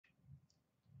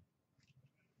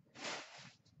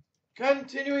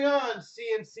Continuing on,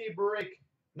 CNC break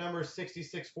number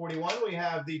 6641. We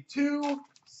have the 2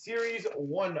 Series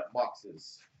 1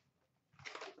 boxes.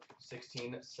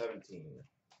 16, 17.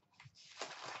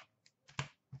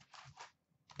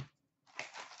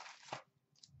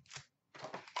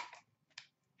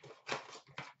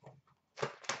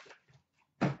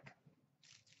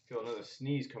 Feel another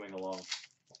sneeze coming along.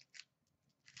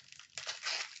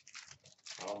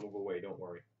 I'll move away, don't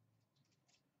worry.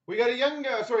 We got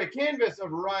a canvas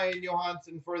of Ryan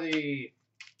Johansson for the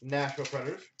Nashville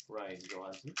Predators. Ryan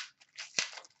Johansson.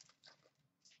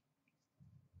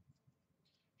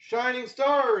 Shining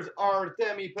Stars,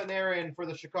 Artemi Panarin for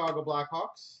the Chicago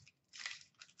Blackhawks.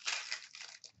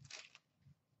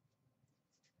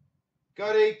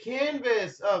 Got a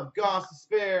canvas of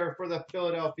Gostisbehere for the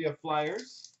Philadelphia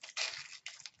Flyers.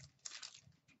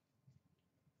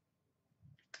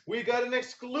 We got an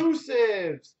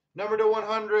exclusives, number to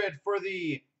 100 for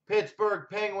the Pittsburgh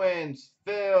Penguins,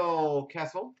 Phil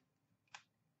Kessel.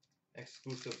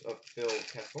 Exclusives of Phil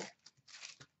Kessel.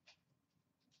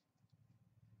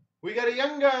 We got a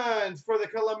Young Guns for the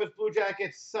Columbus Blue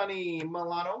Jackets, Sonny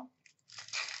Milano.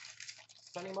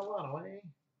 Sonny Milano, eh?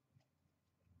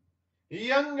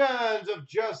 Young Guns of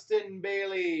Justin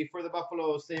Bailey for the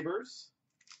Buffalo Sabres.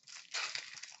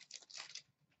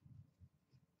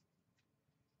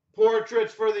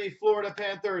 Portraits for the Florida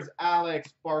Panthers,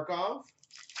 Alex Barkov.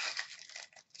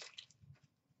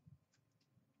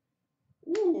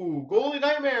 Ooh, Goalie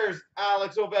Nightmares,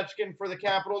 Alex Ovechkin for the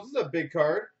Capitals. This is a big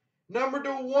card. Number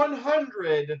to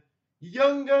 100,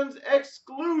 Young Guns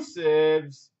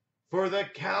exclusives for the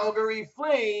Calgary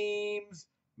Flames,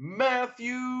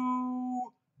 Matthew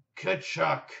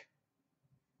Tkachuk.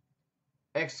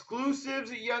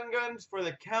 Exclusives Young Guns for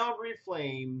the Calgary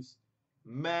Flames,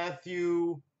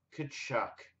 Matthew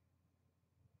Tkachuk.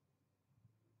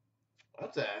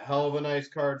 That's a hell of a nice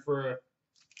card for a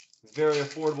very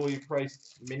affordably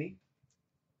priced mini.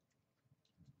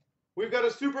 We've got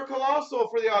a Super Colossal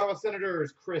for the Ottawa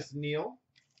Senators, Chris Neal.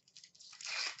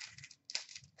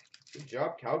 Good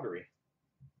job, Calgary.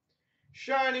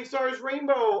 Shining Stars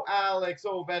Rainbow, Alex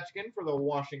Ovechkin for the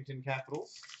Washington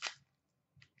Capitals.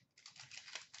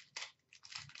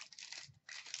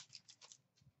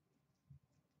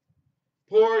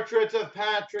 Portraits of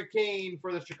Patrick Kane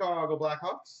for the Chicago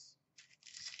Blackhawks.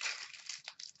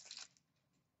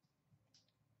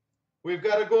 We've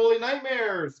got a Goalie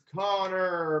Nightmares,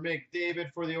 Connor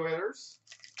McDavid for the Oilers.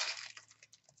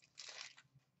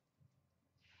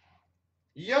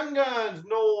 Young Guns,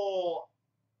 Noel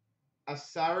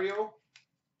Asario.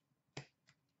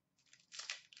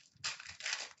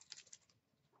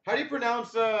 How do you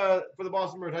pronounce, for the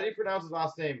Boston Bruins, how do you pronounce his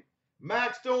last name?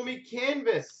 Max Domi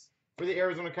Canvas for the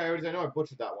Arizona Coyotes. I know I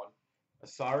butchered that one.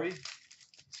 Asari.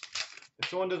 If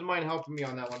someone doesn't mind helping me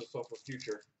on that one, just so for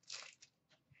future.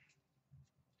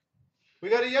 We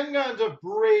got a Young Guns of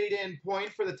Braden Point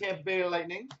for the Tampa Bay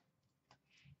Lightning.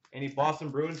 Any Boston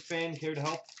Bruins fan care to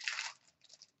help?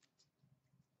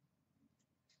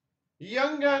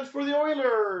 Young Guns for the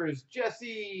Oilers,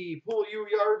 Jesse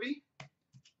Puljujarvi.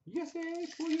 Jesse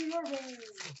Puljujarvi.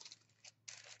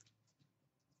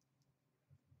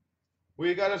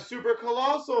 We got a Super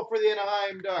Colossal for the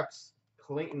Anaheim Ducks,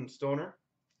 Clayton Stoner.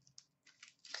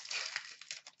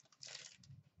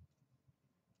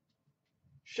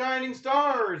 Shining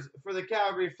Stars for the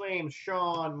Calgary Flames,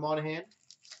 Sean Monahan.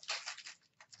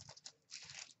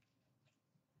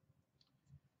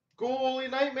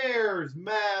 Goalie Nightmares,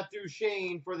 Matt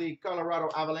Duchene for the Colorado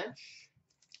Avalanche.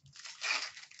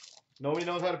 Nobody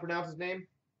knows how to pronounce his name.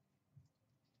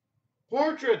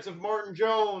 Portraits of Martin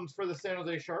Jones for the San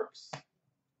Jose Sharks.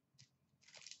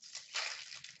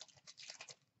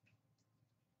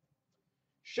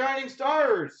 Shining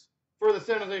Stars for the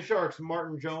San Jose Sharks,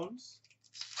 Martin Jones.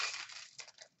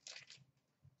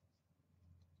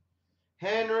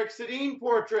 Henrik Sedin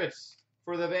portraits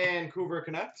for the Vancouver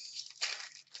Canucks.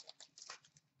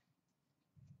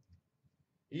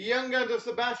 Young Guns of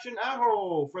Sebastian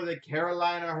Aho for the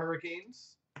Carolina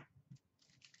Hurricanes.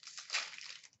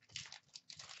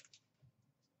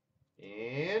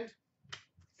 And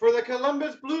for the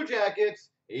Columbus Blue Jackets,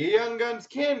 Young Guns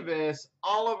canvas,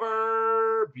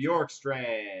 Oliver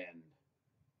Bjorkstrand.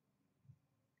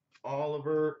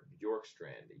 Oliver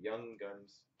Bjorkstrand, Young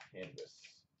Guns canvas.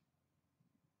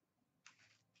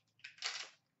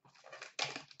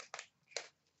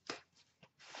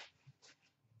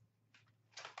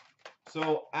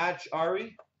 So, Achari,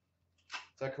 is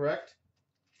that correct?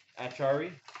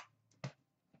 Achari.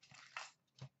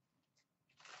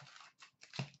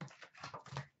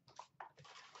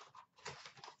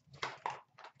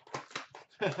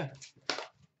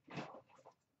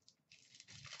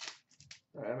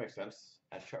 That makes sense.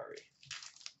 Achari.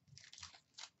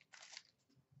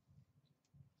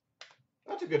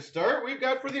 That's a good start. We've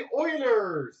got for the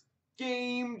Oilers,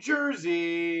 game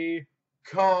jersey,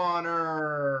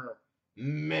 Connor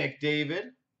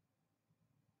McDavid.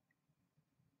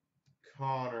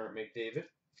 Connor McDavid.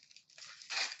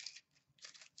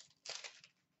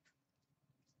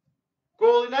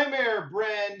 Goalie Nightmare,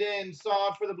 Brandon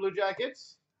Saad for the Blue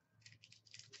Jackets.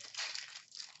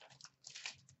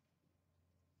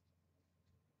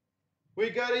 We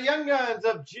got a Young Guns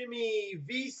of Jimmy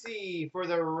Vesey for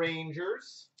the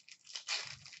Rangers.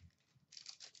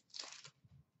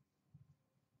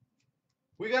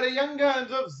 We got a Young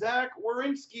Guns of Zach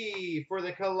Werenski for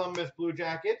the Columbus Blue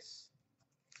Jackets.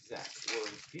 Zach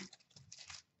Werenski.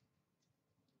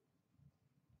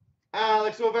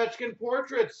 Alex Ovechkin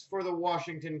portraits for the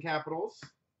Washington Capitals.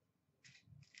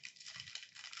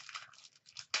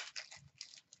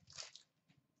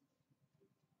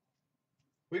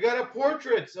 We got a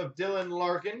portraits of Dylan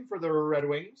Larkin for the Red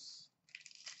Wings.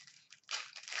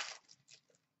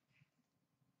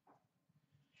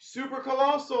 Super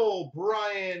Colossal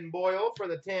Brian Boyle for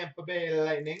the Tampa Bay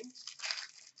Lightning.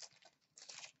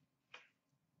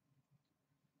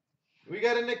 We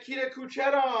got a Nikita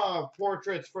Kucherov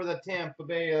portraits for the Tampa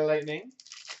Bay Lightning.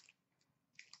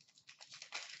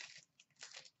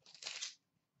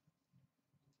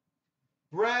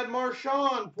 Brad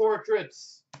Marchand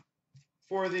portraits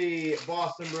for the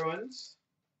Boston Bruins.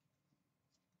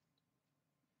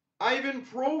 Ivan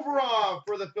Provorov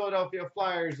for the Philadelphia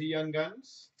Flyers, the Young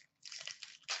Guns.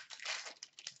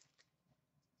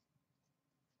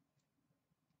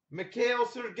 Mikhail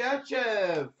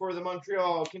Sergachev for the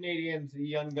Montreal Canadiens, the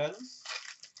Young Guns.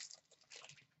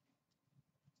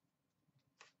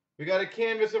 We got a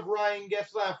canvas of Ryan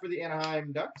Getzlaf for the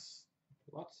Anaheim Ducks.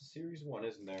 Lots of Series 1,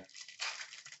 isn't there?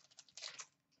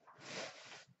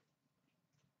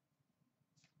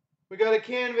 We got a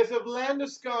canvas of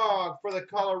Landeskog for the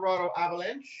Colorado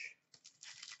Avalanche.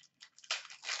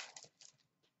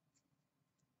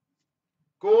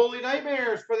 Goalie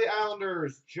Nightmares for the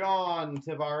Islanders, John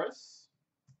Tavares.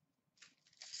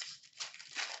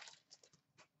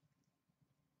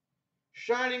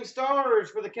 Shining Stars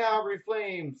for the Calgary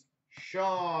Flames,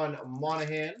 Sean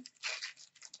Monahan.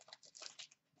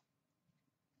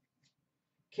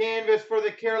 Canvas for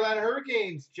the Carolina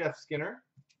Hurricanes, Jeff Skinner.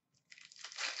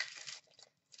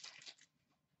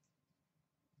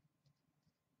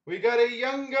 We got a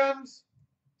Young Guns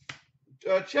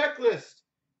checklist,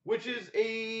 which is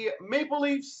a Maple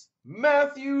Leafs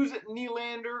Matthews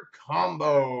Nylander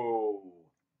combo.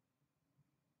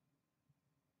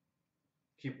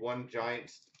 Keep one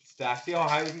giant stack. See how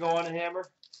high we can go on a hammer?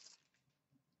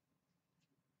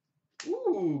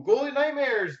 Ooh, Goalie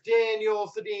Nightmares, Daniel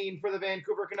Sedin for the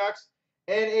Vancouver Canucks.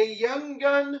 And a Young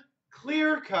Gun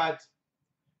clear cut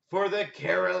for the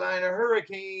Carolina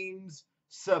Hurricanes,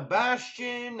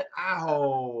 Sebastian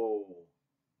Aho.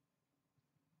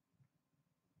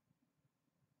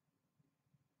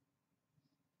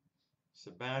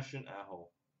 Sebastian Aho.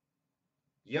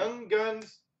 Young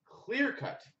Guns clear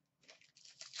cut.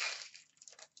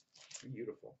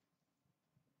 Beautiful.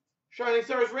 Shining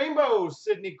Stars Rainbow,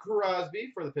 Sidney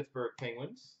Crosby for the Pittsburgh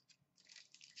Penguins.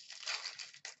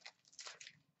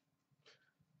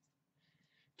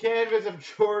 Canvas of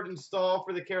Jordan Staal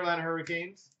for the Carolina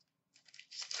Hurricanes.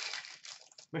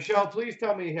 Michelle, please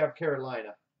tell me you have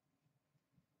Carolina.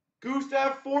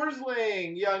 Gustav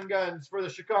Forsling, Young Guns for the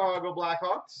Chicago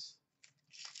Blackhawks.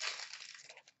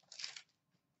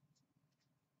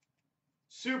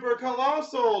 Super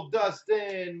Colossal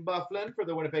Dustin Byfuglien for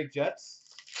the Winnipeg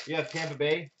Jets. Yeah, Tampa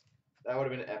Bay. That would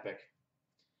have been epic.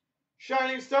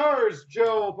 Shining Stars,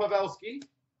 Joe Pavelski,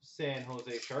 San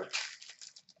Jose Sharks.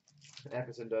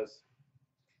 Epperson does.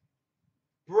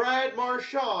 Brad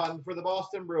Marchand for the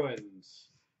Boston Bruins.